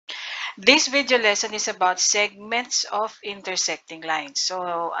This video lesson is about segments of intersecting lines.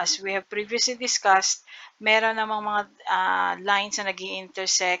 So, as we have previously discussed, meron namang mga lines na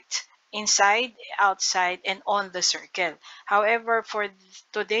nag-intersect inside, outside, and on the circle. However, for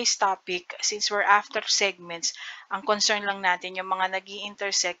today's topic, since we're after segments, ang concern lang natin yung mga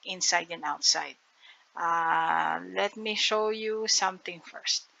nag-intersect inside and outside. Let me show you something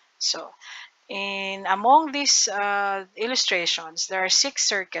first. So, among these illustrations, there are 6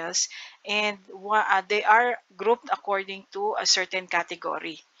 circles, and they are grouped according to a certain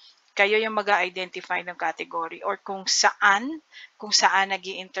category. Kayo yung mag-identify ng category or kung saan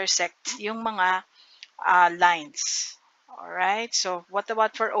nag-intersect yung mga lines. Alright, so what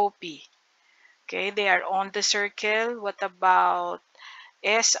about for OP? Okay, they are on the circle. What about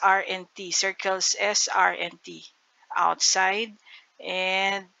S, R, and T? Circles S, R, and T. Outside,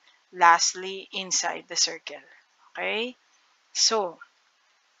 and lastly, inside the circle. Okay? So,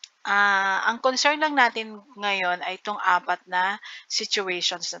 ang concern lang natin ngayon ay itong 4 na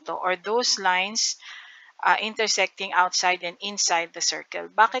situations na to or those lines intersecting outside and inside the circle.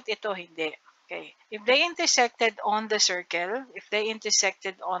 Bakit ito hindi? Okay. If they intersected on the circle,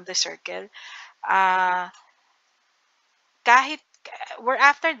 uh, kahit we're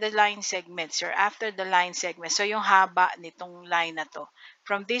after the line segments. You're after the line segments. So, yung haba nitong line na to.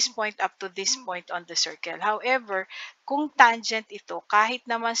 From this point up to this point on the circle. However, kung tangent ito, kahit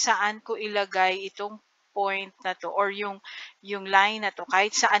naman saan ko ilagay itong point na to or yung line na to,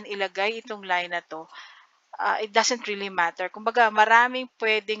 kahit saan ilagay itong line na to, it doesn't really matter. Kumbaga, maraming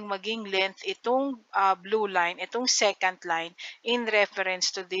pwedeng maging length itong blue line, itong second line in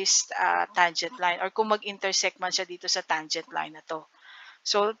reference to this tangent line or kung mag-intersect man siya dito sa tangent line na to.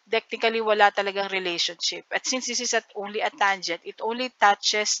 So, technically, wala talagang relationship. At since this is only a tangent, it only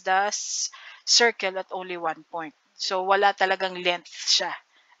touches the circle at only one point. So, wala talagang length siya.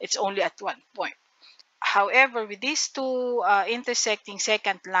 It's only at one point. However, with these two intersecting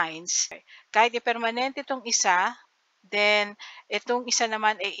second lines, kahit i-permanente itong isa, then itong isa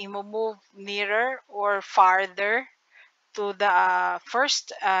naman ay i-move nearer or farther to the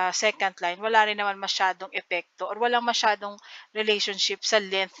second line, wala rin naman masyadong epekto or walang masyadong relationship sa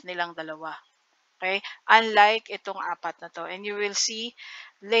length nilang dalawa. Okay? Unlike itong 4 na to. And you will see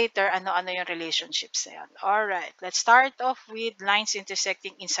later ano-ano yung relationships na yan. Alright, let's start off with lines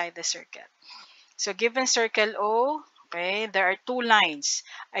intersecting inside the circle. So given circle O, okay, there are 2 lines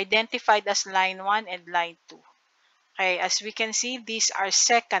identified as line 1 and line 2. Okay, as we can see, these are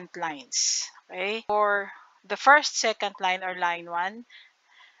second lines. Okay, for the first second line or line 1,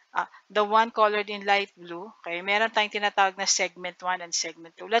 the one colored in light blue, okay, meron tayong tinatawag na segment 1 and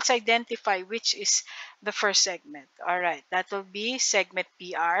segment 2. Let's identify which is the first segment. Alright, that will be segment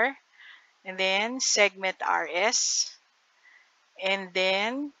PR, and then segment RS, and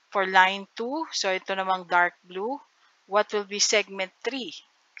then for line 2, so ito namang dark blue, what will be segment 3?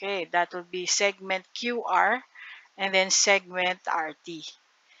 Okay, that will be segment QR and then segment RT.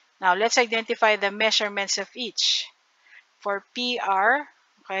 Now, let's identify the measurements of each. For PR,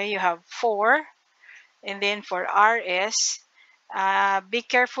 okay, you have 4. And then for RS, be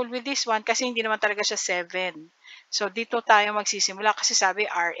careful with this one kasi hindi naman talaga siya 7. So, dito tayo magsisimula kasi sabi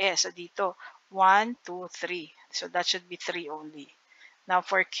RS. So, dito, 1, 2, 3. So, that should be 3 only. Now,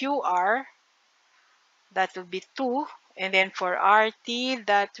 for QR, that will be 2. And then for RT,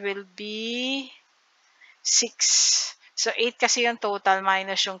 that will be 6. So, 8 kasi yung total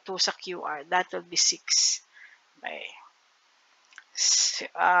minus yung 2 sa QR. That will be 6. Okay.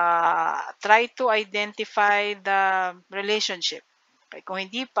 Try to identify the relationship. Okay. Kung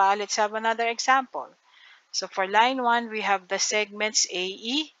hindi pa, let's have another example. So, for line 1, we have the segments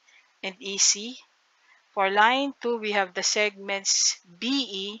AE and EC. For line 2, we have the segments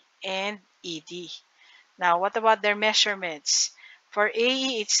BE and ED. Now, what about their measurements? For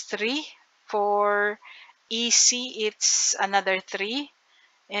AE, it's 3. For EC, it's another 3.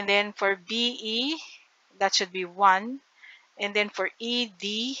 And then for BE, that should be 1. And then for ED,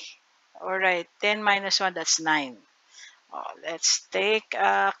 all right, 10 minus 1, that's 9. Let's take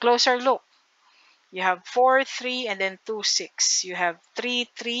a closer look. You have 4, 3, and then 2, 6. You have 3,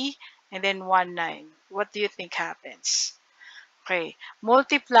 3, and then 1, 9. What do you think happens? Okay,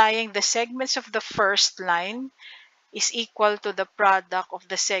 multiplying the segments of the first line is equal to the product of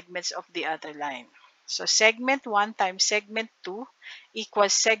the segments of the other line. So, segment 1 times segment 2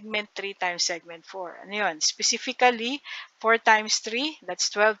 equals segment 3 times segment 4. Ano yun? Specifically, 4 times 3,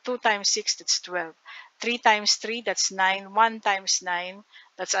 that's 12. 2 times 6, that's 12. 3 times 3, that's 9. 1 times 9,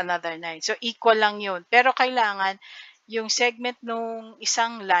 that's another 9. So, equal lang yun. Pero kailangan, yung segment nung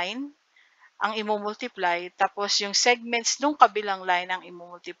isang line, ang imumultiply, tapos yung segments nung kabilang line ang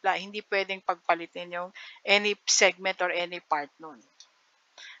imumultiply. Hindi pwedeng pagpalitin yung any segment or any part nun.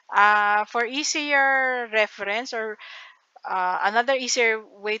 For easier reference or another easier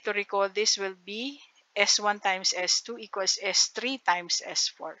way to recall this will be S1 times S2 equals S3 times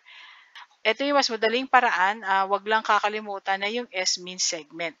S4. Ito yung mas madaling paraan. Wag lang kakalimutan na yung S means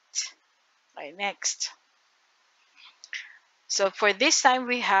segment. Okay, next. So for this time,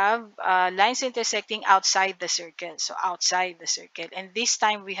 we have lines intersecting outside the circle. So outside the circle. And this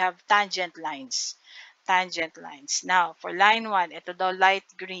time, we have tangent lines. Tangent lines. Now, for line 1, ito daw light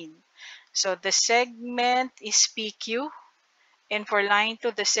green. So the segment is PQ. And for line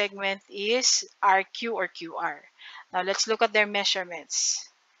 2, the segment is RQ or QR. Now, let's look at their measurements.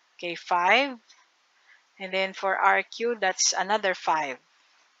 Okay, 5. And then for RQ, that's another 5.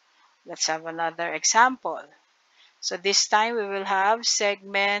 Let's have another example. So this time we will have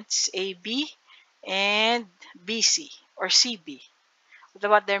segments AB and BC or CB. What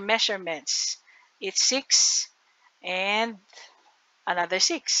about their measurements? It's 6 and another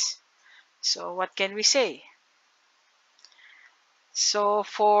 6. So what can we say? So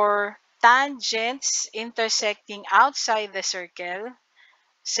for tangents intersecting outside the circle,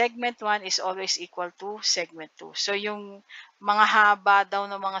 segment 1 is always equal to segment 2. So yung mga haba daw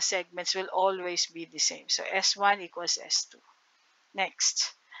ng mga segments will always be the same. So S1 equals S2.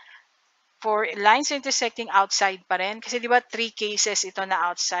 Next. For lines intersecting outside pa rin, kasi di ba 3 cases ito na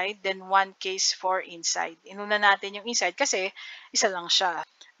outside, then 1 case for inside. Inuna natin yung inside kasi isa lang siya.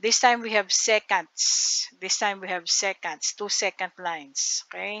 This time we have seconds. This time we have seconds, 2 second lines.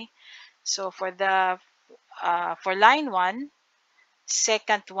 Okay? So for line 1,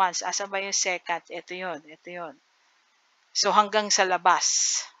 second ones. Asa ba yung second? Ito yun. Ito yun. So hanggang sa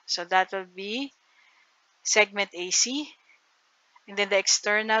labas. So that will be segment AC. And then the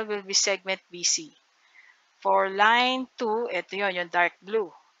external will be segment BC. For line 2, ito yun, yung dark blue.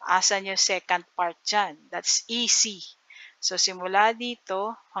 Asan yung second part dyan? That's EC. So simula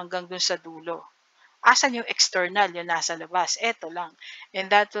dito hanggang dun sa dulo. Asan yung external, yung nasa labas? Ito lang. And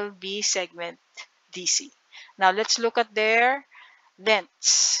that will be segment DC. Now let's look at their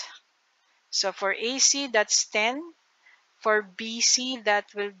lengths. So for AC, that's 10. For BC, that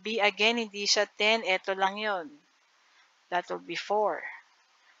will be, again, hindi siya 10. Ito lang yun. That will be 4.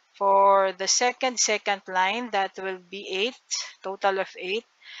 For the second line, that will be 8. Total of 8.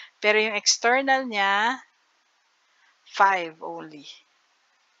 Pero yung external niya, 5 only.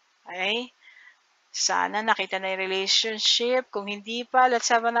 Okay? Sana nakita na yung relationship. Kung hindi pa,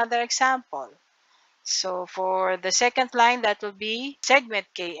 let's have another example. So for the second line, that will be segment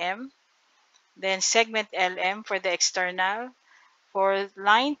KM. Then segment LM for the external. For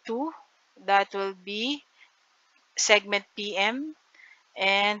line 2, that will be segment PM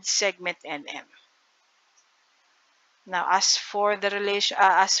and segment NM. Now, as for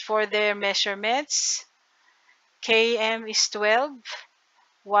their measurements, KM is 12,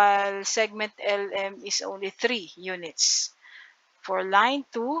 while segment LM is only 3 units. For line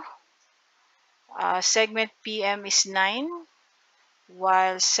 2, segment PM is 9,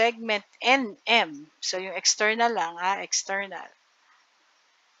 while segment NM, so yung external lang, external,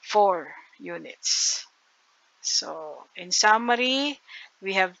 4 units. So, in summary,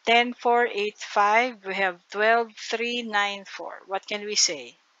 we have 10, 4, 8, 5. We have 12, 3, 9, 4. What can we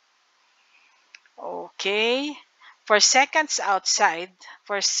say? Okay. For seconds outside,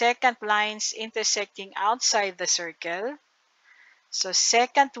 for second lines intersecting outside the circle, so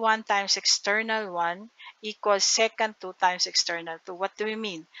second 1 times external 1 equals second 2 times external 2. What do we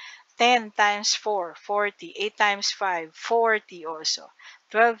mean? 10 times 4, 40. 8 times 5, 40 also.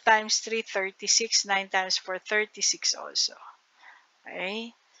 12 times 3, 36. 9 times 4, 36 also.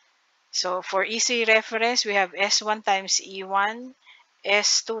 Okay? So, for easy reference, we have S1 times E1,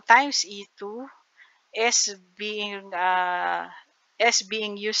 S2 times E2, S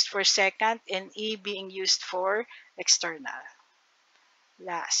being used for second, and E being used for external.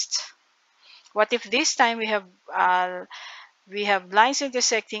 Last. What if this time we have lines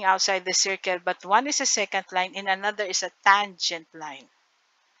intersecting outside the circle, but one is a second line and another is a tangent line?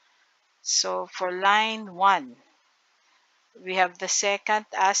 So for line 1, we have the second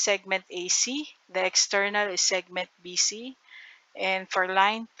as segment AC, the external is segment BC, and for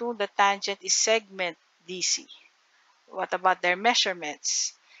line 2, the tangent is segment DC. What about their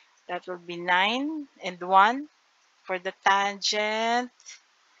measurements? That will be 9 and 1. For the tangent,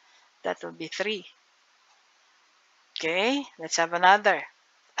 that will be 3. Okay, let's have another.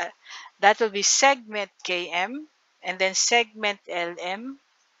 That will be segment KM and then segment LM.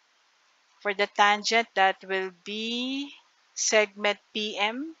 For the tangent, that will be segment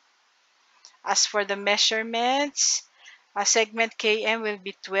PM As for the measurements, segment KM will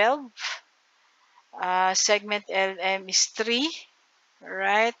be 12. Segment LM is 3,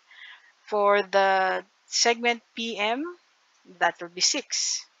 right? For the segment PM, that will be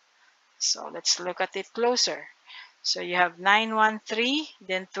 6. So let's look at it closer. So you have 9, 1, 3,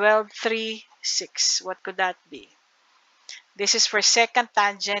 then 12, 3, 6. What could that be? This is for second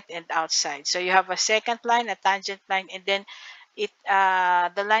tangent and outside. So you have a second line, a tangent line, and then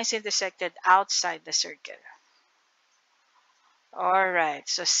the lines intersected outside the circle. All right.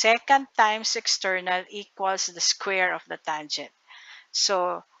 So secant times external equals the square of the tangent.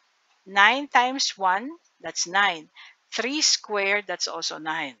 So 9 times 1, that's 9. 3 squared, that's also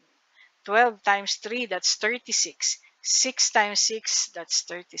 9. 12 times 3, that's 36. 6 times 6, that's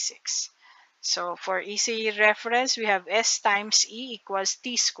 36. So for easy reference, we have S times E equals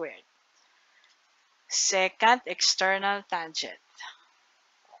T squared. Secant external tangent.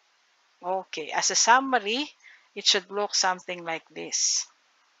 Okay, as a summary, it should look something like this.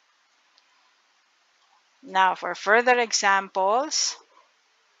 Now, for further examples,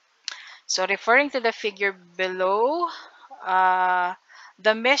 so referring to the figure below, uh,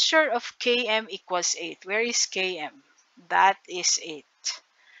 the measure of km equals 8. Where is km? That is 8.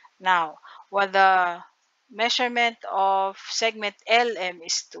 Now, while the measurement of segment LM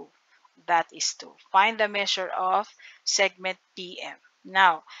is 2, that is 2. Find the measure of segment PM.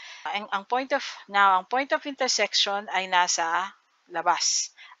 Now, ang point of intersection ay nasa labas.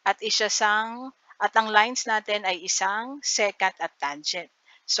 At ang lines natin ay isang secant at tangent.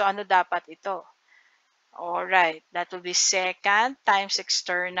 So ano dapat ito? Alright, that will be secant times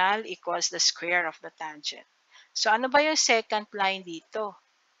external equals the square of the tangent. So ano ba yung secant line dito?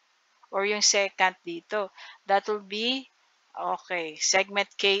 Or yung secant dito? That will be, okay, segment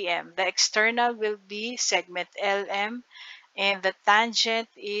KM. The external will be segment LM. And the tangent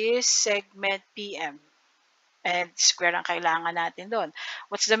is segment PM. And square ang kailangan natin doon.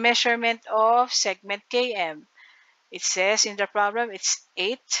 What's the measurement of segment KM? It says in the problem, it's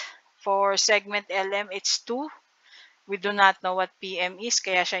 8. For segment LM, it's 2. We do not know what PM is,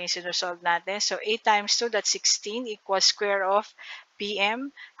 kaya siya yung sinusolve natin. So 8 times 2, that's 16, equals square of PM.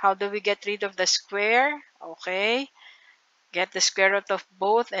 How do we get rid of the square? Okay. Get the square root of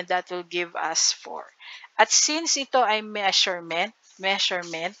both and that will give us 4. At since ito ay measurement,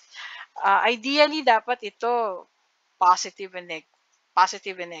 ideally dapat ito positive and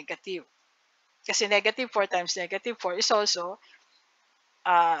negative. Kasi negative 4 times negative 4 is also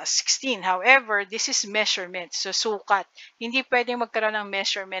 16. However, this is measurement. So, sukat. Hindi pwedeng magkaroon ng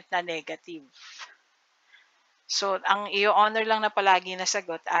measurement na negative. So, ang i-honor lang na palagi na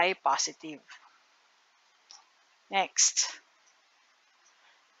sagot ay positive. Next.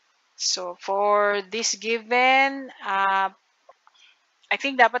 So, for this given, I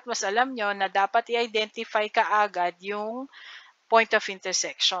think dapat mas alam nyo na dapat i-identify kaagad yung point of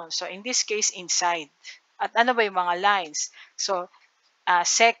intersection. So, in this case, inside. At ano ba yung mga lines? So,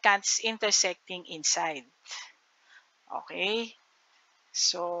 secants intersecting inside. Okay?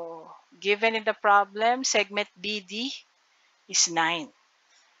 So, given in the problem, segment BD is 9.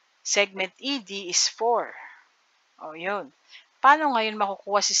 Segment ED is 4. O, yun. Paano ngayon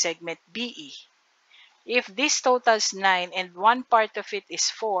makukuha si segment BE? If this totals 9 and one part of it is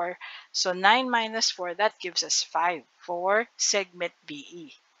 4, so 9 minus 4, that gives us 5 for segment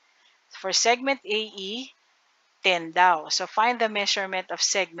BE. For segment AE, 10 daw. So find the measurement of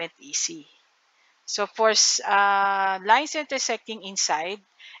segment EC. So for lines intersecting inside,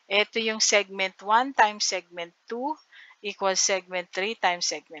 ito yung segment 1 times segment 2 equals segment 3 times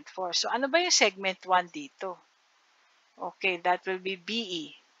segment 4. So ano ba yung segment 1 dito? Okay, that will be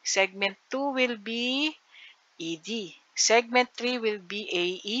BE. Segment 2 will be ED. Segment 3 will be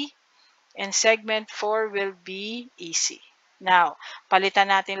AE. And segment 4 will be EC. Now,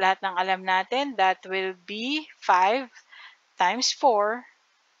 palitan natin lahat ng alam natin. That will be 5 times 4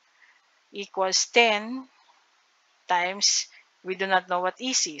 equals 10 times, we do not know what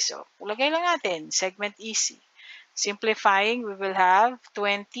EC. So, ulagay lang natin, segment EC. Simplifying, we will have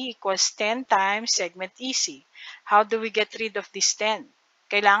 20 equals 10 times segment EC. How do we get rid of this 10?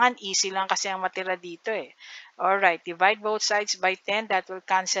 Kailangan easy lang kasi ang matira dito eh. Alright, divide both sides by 10. That will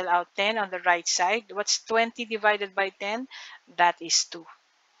cancel out 10 on the right side. What's 20 divided by 10? That is 2.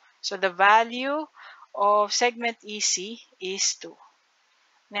 So the value of segment EC is 2.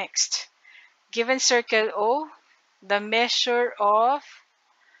 Next, given circle O, the measure of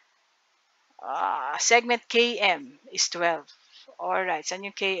segment KM is 12. Alright, saan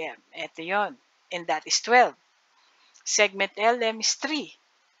yung KM? Ito yon, and that is 12. Segment LM is 3.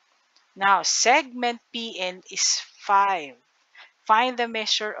 Now, segment PN is 5. find the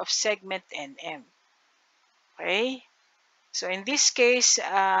measure of segment NM. Okay? So in this case,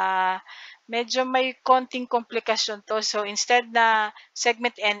 medyo may konting komplikasyon to. So instead na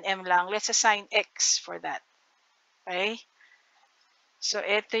segment NM lang, let's assign X for that. Okay? So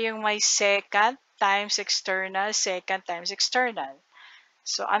ito yung may second times external, second times external.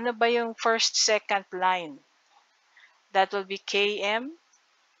 So ano ba yung first, second line? That will be KM,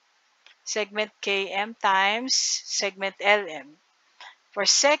 segment KM times segment LM. For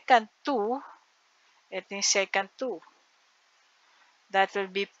second 2, ito yung second 2. That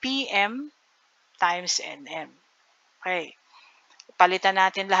will be PM times NM. Okay. Palitan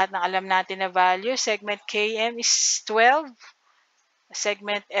natin lahat ng alam natin na value. Segment KM is 12.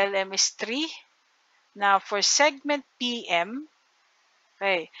 Segment LM is 3. Now, for segment PM,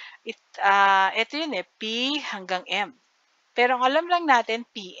 okay, ito yun P hanggang M. Pero ang alam lang natin,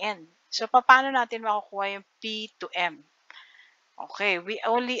 PN. So, paano natin makukuha yung P to M? Okay, we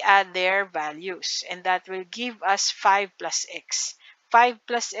only add their values. And that will give us 5 plus X. 5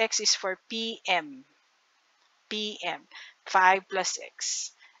 plus X is for PM. PM. 5 plus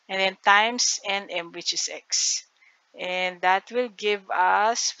X. And then times NM, which is X. And that will give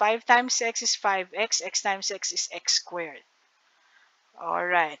us 5 times X is 5X. X times X is X squared.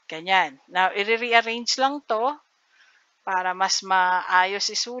 Alright, ganyan. Now, i-rearrange lang to para mas maayos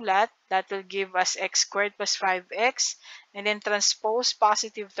isulat. That will give us X squared plus 5X. And then transpose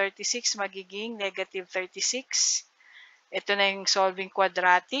positive 36 magiging negative 36. Ito na yung solving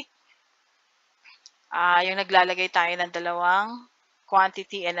quadratic. Yung naglalagay tayo ng dalawang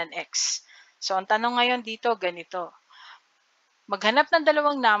quantity and an X. So, ang tanong ngayon dito, ganito. Maghanap ng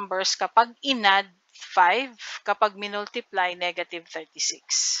dalawang numbers kapag inad 5, kapag minultiply negative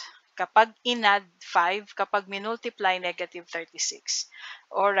 36. Kapag inad 5, kapag minultiply negative 36.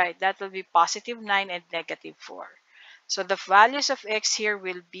 Alright, that will be positive 9 and negative 4. So the values of x here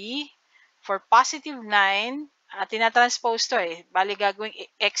will be, for positive 9, tinatranspose to Bali gagawing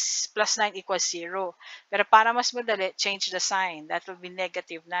x plus 9 equals 0. Pero para mas madali, change the sign. That will be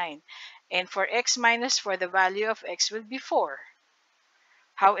negative 9. And for x minus 4, the value of x will be 4.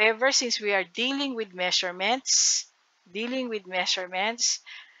 However, since we are dealing with measurements,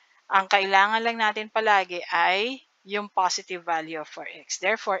 ang kailangan lang natin palagi ay yung positive value for x.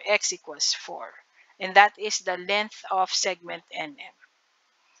 Therefore, x equals 4. And that is the length of segment NM.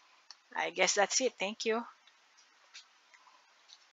 I guess that's it. Thank you.